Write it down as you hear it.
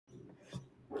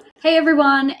Hey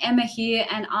everyone, Emma here,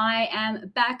 and I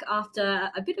am back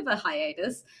after a bit of a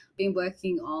hiatus. Been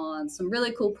working on some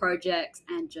really cool projects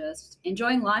and just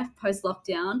enjoying life post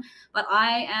lockdown. But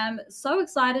I am so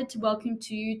excited to welcome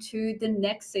you to the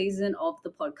next season of the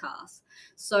podcast.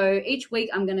 So each week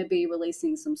I'm going to be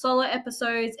releasing some solo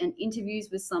episodes and interviews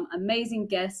with some amazing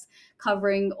guests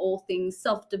covering all things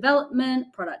self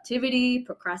development, productivity,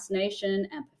 procrastination,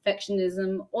 and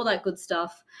perfectionism, all that good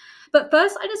stuff. But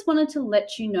first, I just wanted to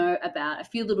let you know about a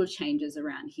few little changes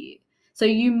around here. So,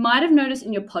 you might have noticed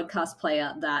in your podcast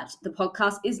player that the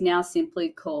podcast is now simply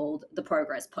called the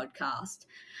Progress Podcast.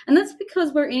 And that's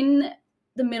because we're in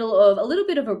the middle of a little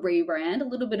bit of a rebrand, a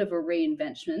little bit of a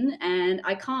reinvention, and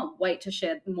I can't wait to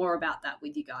share more about that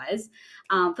with you guys.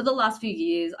 For the last few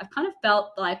years, I've kind of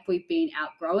felt like we've been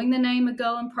outgrowing the name A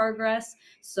Girl in Progress.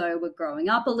 So we're growing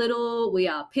up a little, we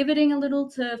are pivoting a little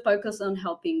to focus on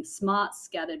helping smart,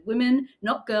 scattered women,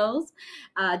 not girls,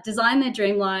 design their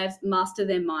dream lives, master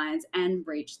their minds, and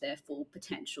reach their full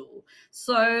potential.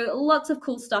 So lots of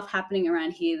cool stuff happening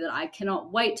around here that I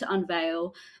cannot wait to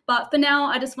unveil. But for now,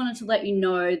 I just wanted to let you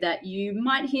know that you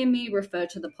might hear me refer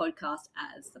to the podcast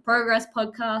as the Progress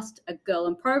Podcast, A Girl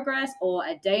in Progress, or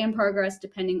A Day in Progress,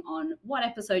 depending on what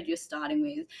episode you're starting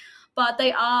with. But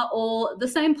they are all the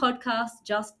same podcast,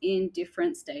 just in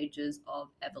different stages of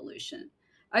evolution.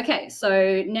 Okay,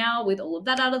 so now with all of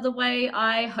that out of the way,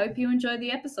 I hope you enjoy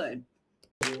the episode.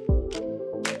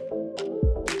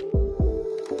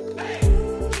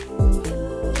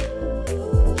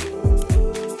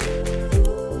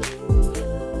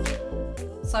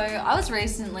 So I was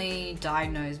recently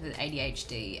diagnosed with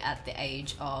ADHD at the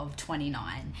age of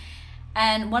 29.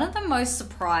 And one of the most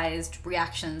surprised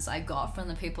reactions I got from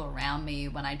the people around me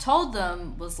when I told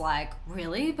them was like,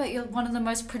 really? But you're one of the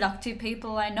most productive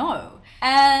people I know.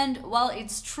 And while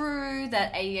it's true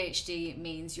that ADHD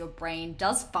means your brain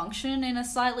does function in a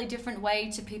slightly different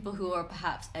way to people who are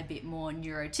perhaps a bit more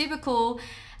neurotypical,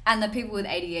 and the people with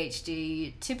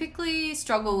ADHD typically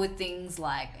struggle with things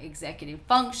like executive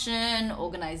function,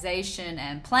 organization,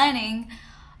 and planning,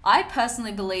 I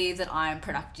personally believe that I am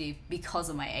productive because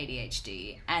of my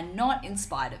ADHD and not in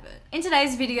spite of it. In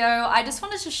today's video, I just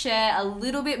wanted to share a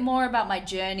little bit more about my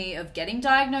journey of getting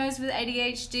diagnosed with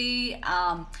ADHD,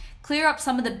 clear up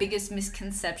some of the biggest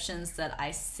misconceptions that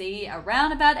I see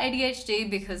around about ADHD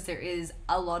because there is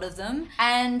a lot of them,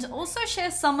 and also share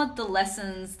some of the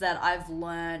lessons that I've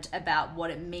learned about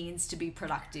what it means to be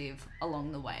productive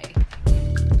along the way.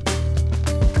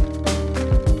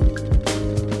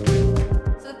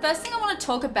 First thing I want to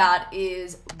talk about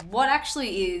is what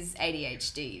actually is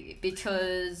ADHD,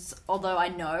 because although I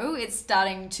know it's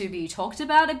starting to be talked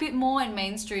about a bit more in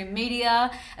mainstream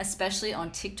media, especially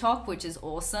on TikTok, which is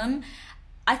awesome,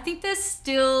 I think there's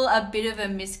still a bit of a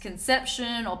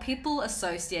misconception, or people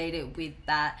associate it with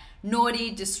that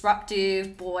naughty,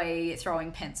 disruptive boy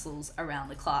throwing pencils around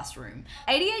the classroom.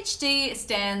 ADHD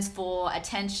stands for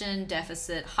Attention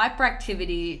Deficit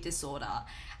Hyperactivity Disorder.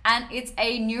 And it's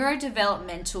a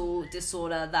neurodevelopmental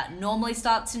disorder that normally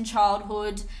starts in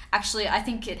childhood. Actually, I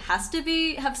think it has to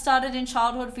have started in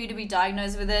childhood for you to be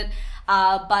diagnosed with it,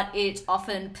 but it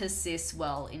often persists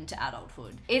well into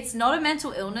adulthood. It's not a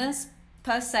mental illness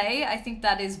per se. I think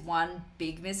that is one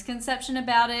big misconception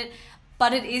about it,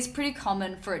 but it is pretty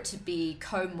common for it to be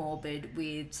comorbid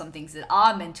with some things that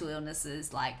are mental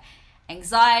illnesses like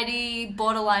anxiety,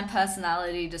 borderline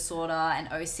personality disorder, and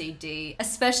OCD,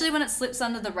 especially when it slips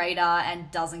under the radar and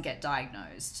doesn't get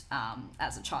diagnosed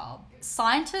as a child.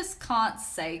 Scientists can't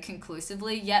say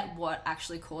conclusively yet what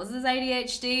actually causes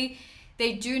ADHD.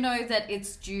 They do know that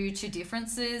it's due to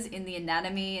differences in the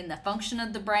anatomy and the function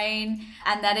of the brain,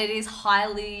 and that it is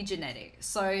highly genetic.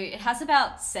 So it has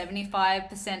about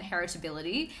 75%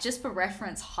 heritability. Just for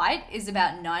reference, height is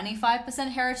about 95%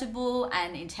 heritable,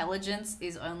 and intelligence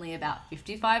is only about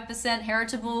 55%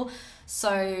 heritable.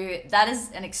 So that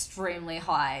is an extremely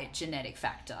high genetic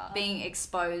factor. Being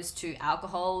exposed to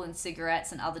alcohol and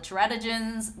cigarettes and other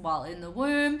teratogens while in the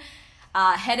womb,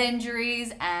 head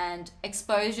injuries, and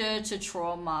exposure to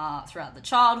trauma throughout the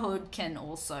childhood can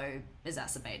also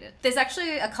exacerbate it. There's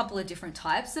actually a couple of different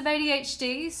types of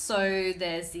ADHD. So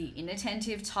there's the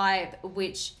inattentive type,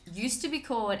 which used to be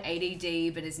called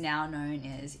ADD, but is now known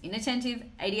as inattentive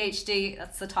ADHD.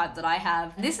 That's the type that I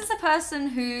have. This is a person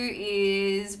who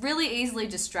is really easily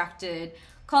distracted,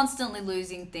 constantly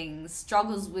losing things,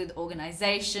 struggles with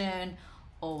organization,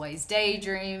 always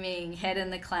daydreaming, head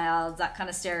in the clouds, that kind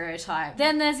of stereotype.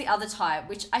 Then there's the other type,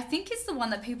 which I think is the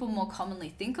one that people more commonly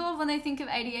think of when they think of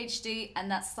ADHD, and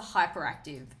that's the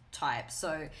hyperactive type.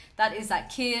 So that is that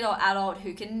kid or adult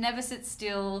who can never sit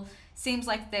still, seems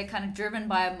like they're kind of driven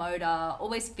by a motor,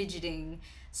 always fidgeting,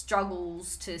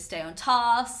 struggles to stay on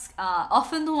task,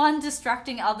 often the one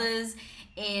distracting others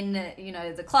in, you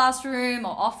know, the classroom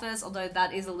or office, although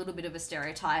that is a little bit of a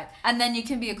stereotype. And then you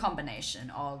can be a combination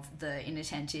of the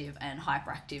inattentive and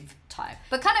hyperactive type.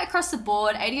 But kind of across the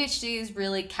board, ADHD is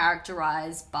really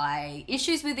characterized by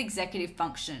issues with executive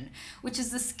function, which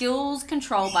is the skills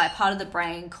controlled by a part of the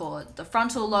brain called the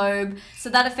frontal lobe. So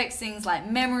that affects things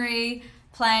like memory,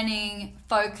 planning,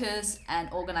 focus,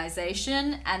 and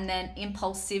organization, and then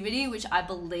impulsivity, which I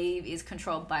believe is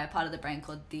controlled by a part of the brain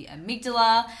called the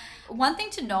amygdala. One thing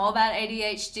to know about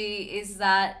ADHD is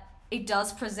that it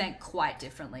does present quite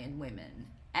differently in women.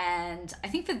 And I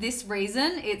think for this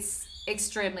reason, it's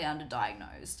extremely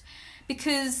underdiagnosed,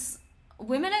 because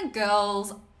women and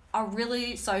girls are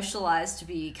really socialized to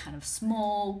be kind of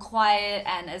small, quiet,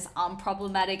 and as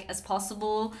unproblematic as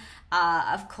possible.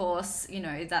 Of course, you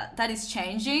know, that is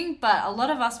changing, but a lot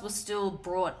of us were still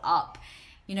brought up,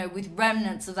 you know, with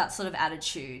remnants of that sort of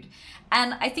attitude.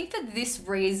 And I think for this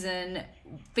reason,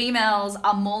 females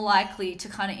are more likely to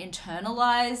kind of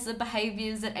internalize the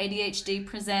behaviors that ADHD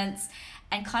presents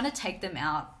and kind of take them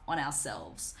out on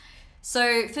ourselves.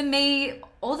 So for me,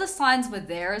 all the signs were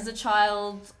there as a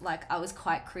child. Like, I was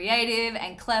quite creative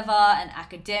and clever and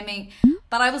academic,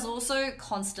 but I was also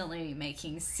constantly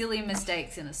making silly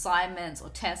mistakes in assignments or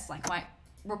tests. Like, my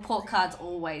report cards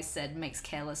always said makes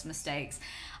careless mistakes.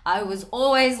 I was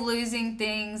always losing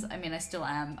things. I mean, I still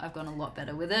am. I've gotten a lot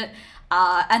better with it.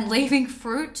 And leaving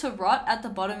fruit to rot at the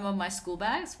bottom of my school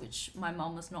bags, which my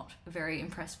mom was not very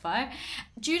impressed by.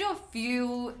 Due to a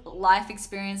few life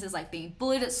experiences, like being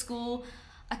bullied at school,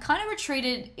 I kind of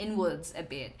retreated inwards a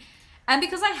bit. And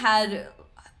because I had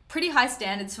pretty high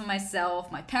standards for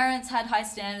myself, my parents had high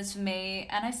standards for me,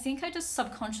 and I think I just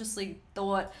subconsciously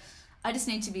thought, I just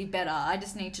need to be better. I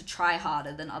just need to try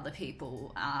harder than other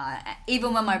people,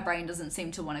 even when my brain doesn't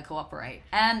seem to want to cooperate.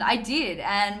 And I did.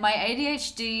 And my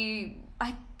ADHD,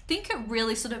 I think it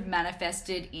really sort of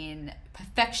manifested in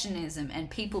perfectionism and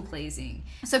people pleasing.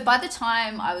 So by the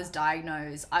time I was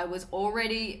diagnosed, I was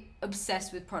already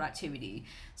obsessed with productivity.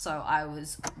 So I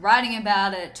was writing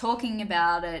about it, talking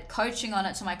about it, coaching on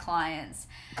it to my clients.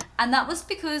 And that was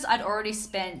because I'd already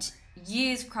spent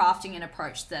years crafting an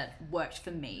approach that worked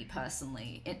for me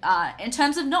personally, in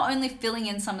terms of not only filling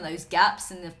in some of those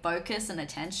gaps in the focus and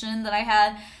attention that I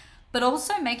had, but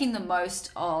also making the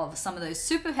most of some of those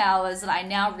superpowers that I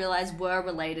now realize were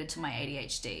related to my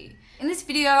ADHD. In this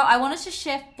video, I wanted to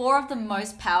share 4 of the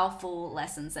most powerful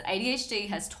lessons that ADHD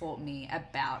has taught me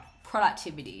about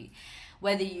productivity.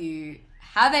 Whether you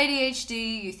have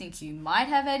ADHD, you think you might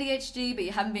have ADHD, but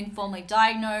you haven't been formally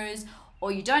diagnosed,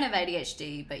 or you don't have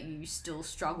ADHD, but you still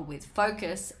struggle with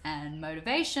focus and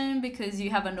motivation because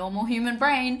you have a normal human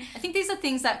brain. I think these are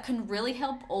things that can really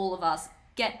help all of us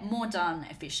get more done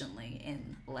efficiently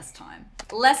in less time.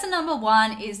 Lesson number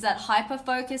 1 is that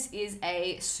hyperfocus is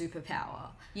a superpower.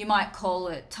 You might call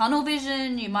it tunnel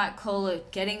vision, you might call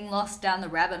it getting lost down the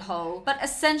rabbit hole, but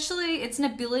essentially it's an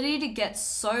ability to get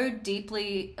so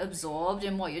deeply absorbed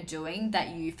in what you're doing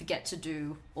that you forget to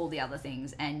do all the other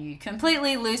things and you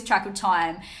completely lose track of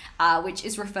time, which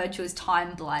is referred to as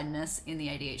time blindness in the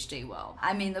ADHD world.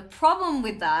 I mean, the problem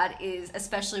with that is,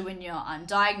 especially when you're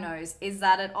undiagnosed, is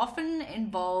that it often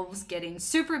involves getting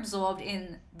super absorbed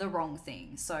in the wrong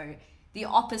thing. So the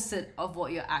opposite of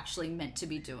what you're actually meant to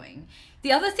be doing.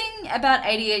 The other thing about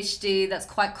ADHD that's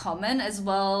quite common, as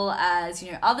well as,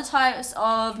 you know, other types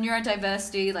of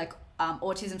neurodiversity like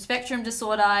autism spectrum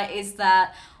disorder, is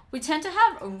that we tend to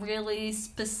have a really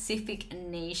specific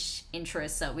niche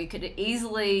interests that we could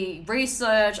easily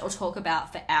research or talk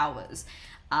about for hours.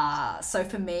 So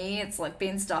for me, it's like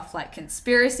been stuff like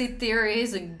conspiracy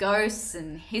theories and ghosts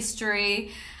and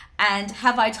history. And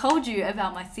have I told you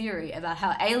about my theory about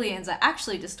how aliens are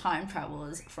actually just time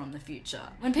travelers from the future?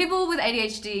 When people with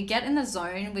ADHD get in the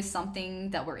zone with something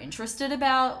that we're interested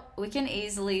about, we can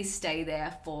easily stay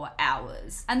there for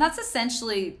hours. And that's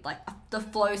essentially like the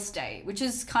flow state, which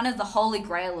is kind of the holy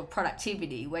grail of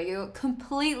productivity, where you're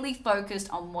completely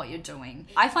focused on what you're doing.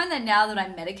 I find that now that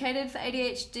I'm medicated for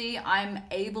ADHD,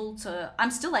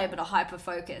 I'm still able to hyper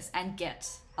focus and get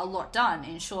a lot done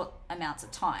in short amounts of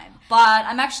time. But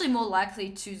I'm actually more likely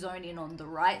to zone in on the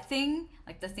right thing,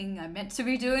 like the thing I'm meant to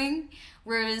be doing.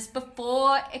 Whereas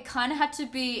before, it kind of had to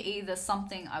be either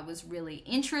something I was really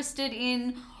interested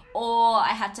in, or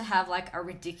I had to have like a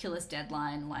ridiculous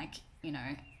deadline, like, you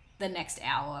know, the next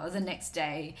hour or the next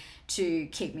day to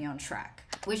keep me on track.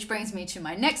 Which brings me to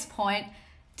my next point.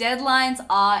 Deadlines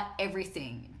are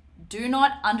everything. do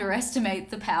not underestimate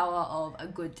the power of a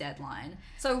good deadline.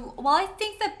 So while I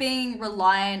think that being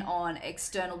reliant on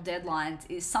external deadlines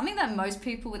is something that most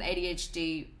people with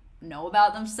ADHD know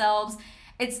about themselves,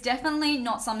 it's definitely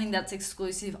not something that's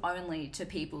exclusive only to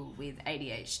people with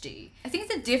ADHD. I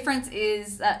think the difference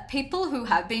is that people who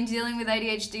have been dealing with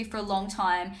ADHD for a long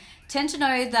time tend to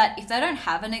know that if they don't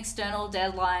have an external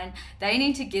deadline, they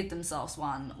need to give themselves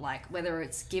one, like whether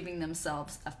it's giving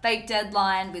themselves a fake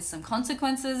deadline with some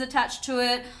consequences attached to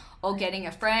it, or getting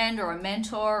a friend or a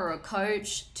mentor or a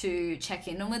coach to check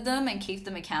in with them and keep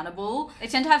them accountable. They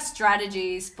tend to have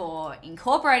strategies for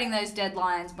incorporating those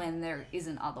deadlines when there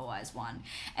isn't otherwise one.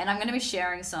 And I'm going to be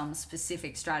sharing some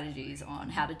specific strategies on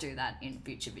how to do that in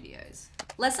future videos.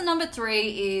 Lesson number 3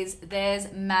 is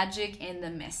there's magic in the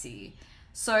messy.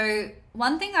 So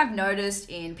one thing I've noticed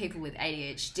in people with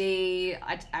ADHD,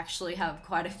 I actually have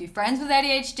quite a few friends with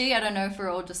ADHD. I don't know if we're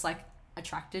all just like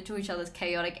attracted to each other's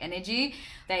chaotic energy.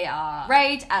 They are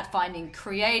great at finding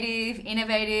creative,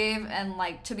 innovative, and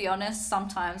like, to be honest,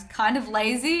 sometimes kind of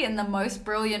lazy in the most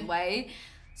brilliant way,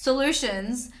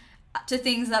 solutions to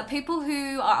things that people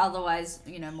who are otherwise,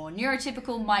 more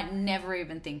neurotypical might never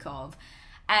even think of.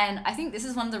 And I think this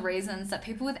is one of the reasons that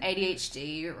people with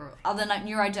ADHD or other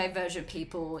neurodivergent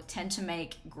people tend to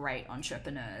make great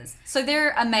entrepreneurs. So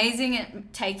they're amazing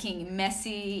at taking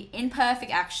messy,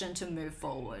 imperfect action to move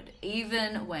forward,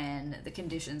 even when the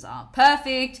conditions aren't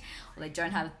perfect, or they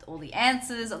don't have all the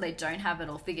answers, or they don't have it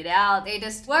all figured out. They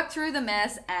just work through the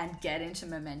mess and get into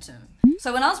momentum.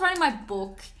 So when I was writing my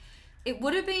book, it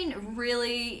would have been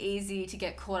really easy to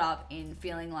get caught up in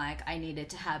feeling like I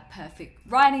needed to have perfect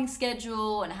writing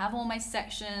schedule and have all my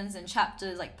sections and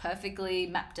chapters like perfectly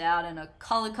mapped out in a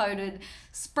color-coded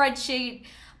spreadsheet.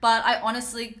 But I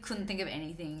honestly couldn't think of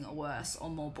anything worse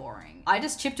or more boring. I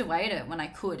just chipped away at it when I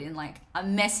could in like a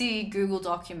messy Google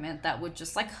document that would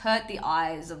just like hurt the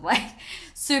eyes of like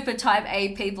super type A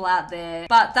people out there.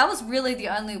 But that was really the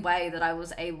only way that I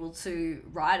was able to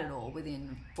write it all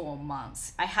within 4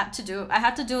 months. I had to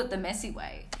do it the messy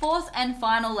way. Fourth and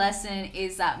final lesson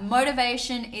is that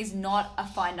motivation is not a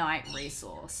finite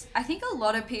resource. I think a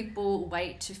lot of people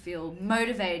wait to feel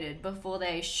motivated before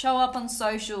they show up on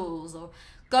socials or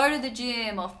go to the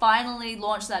gym or finally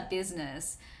launch that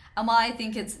business. And while I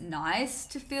think it's nice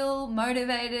to feel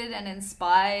motivated and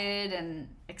inspired and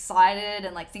excited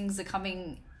and like things are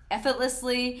coming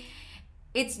effortlessly,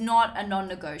 it's not a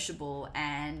non-negotiable,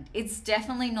 and it's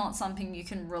definitely not something you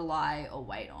can rely or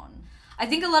wait on. I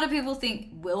think a lot of people think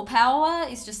willpower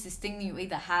is just this thing you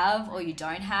either have or you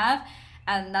don't have,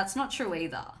 and that's not true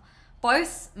either.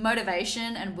 Both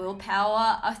motivation and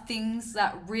willpower are things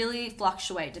that really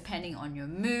fluctuate depending on your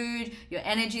mood, your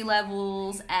energy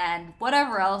levels, and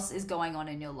whatever else is going on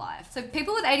in your life. So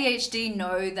people with ADHD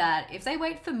know that if they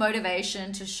wait for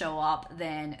motivation to show up,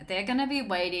 then they're going to be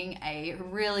waiting a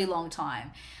really long time,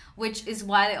 which is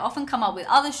why they often come up with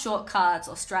other shortcuts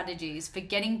or strategies for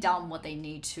getting done what they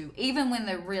need to, even when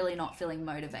they're really not feeling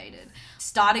motivated.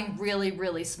 Starting really,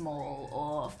 really small,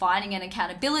 or finding an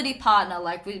accountability partner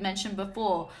like we mentioned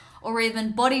before, or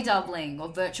even body doubling or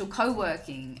virtual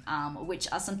co-working, which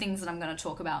are some things that I'm going to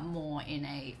talk about more in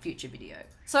a future video.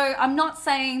 So I'm not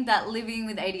saying that living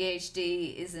with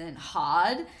ADHD isn't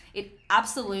hard. It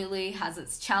absolutely has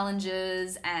its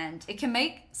challenges, and it can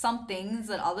make some things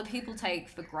that other people take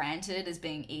for granted as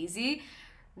being easy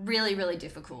really, really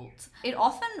difficult. It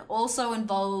often also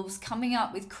involves coming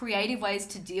up with creative ways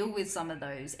to deal with some of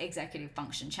those executive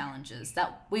function challenges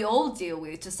that we all deal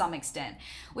with to some extent,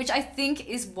 which I think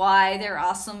is why there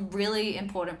are some really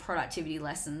important productivity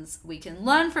lessons we can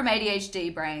learn from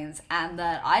ADHD brains, and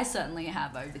that I certainly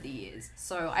have over the years.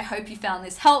 So I hope you found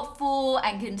this helpful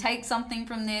and can take something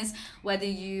from this, whether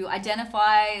you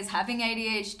identify as having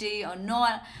ADHD or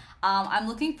not. I'm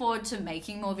looking forward to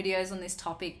making more videos on this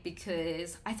topic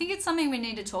because I think it's something we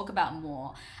need to talk about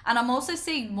more. And I'm also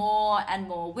seeing more and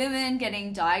more women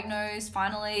getting diagnosed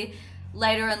finally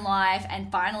later in life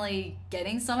and finally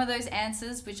getting some of those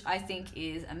answers, which I think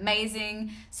is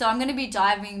amazing. So I'm going to be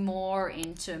diving more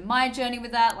into my journey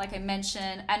with that, like I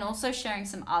mentioned, and also sharing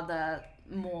some other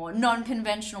more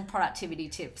non-conventional productivity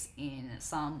tips in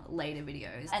some later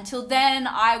videos. Until then,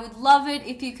 I would love it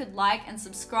if you could like and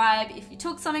subscribe if you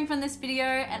took something from this video,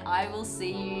 and I will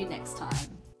see you next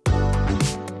time.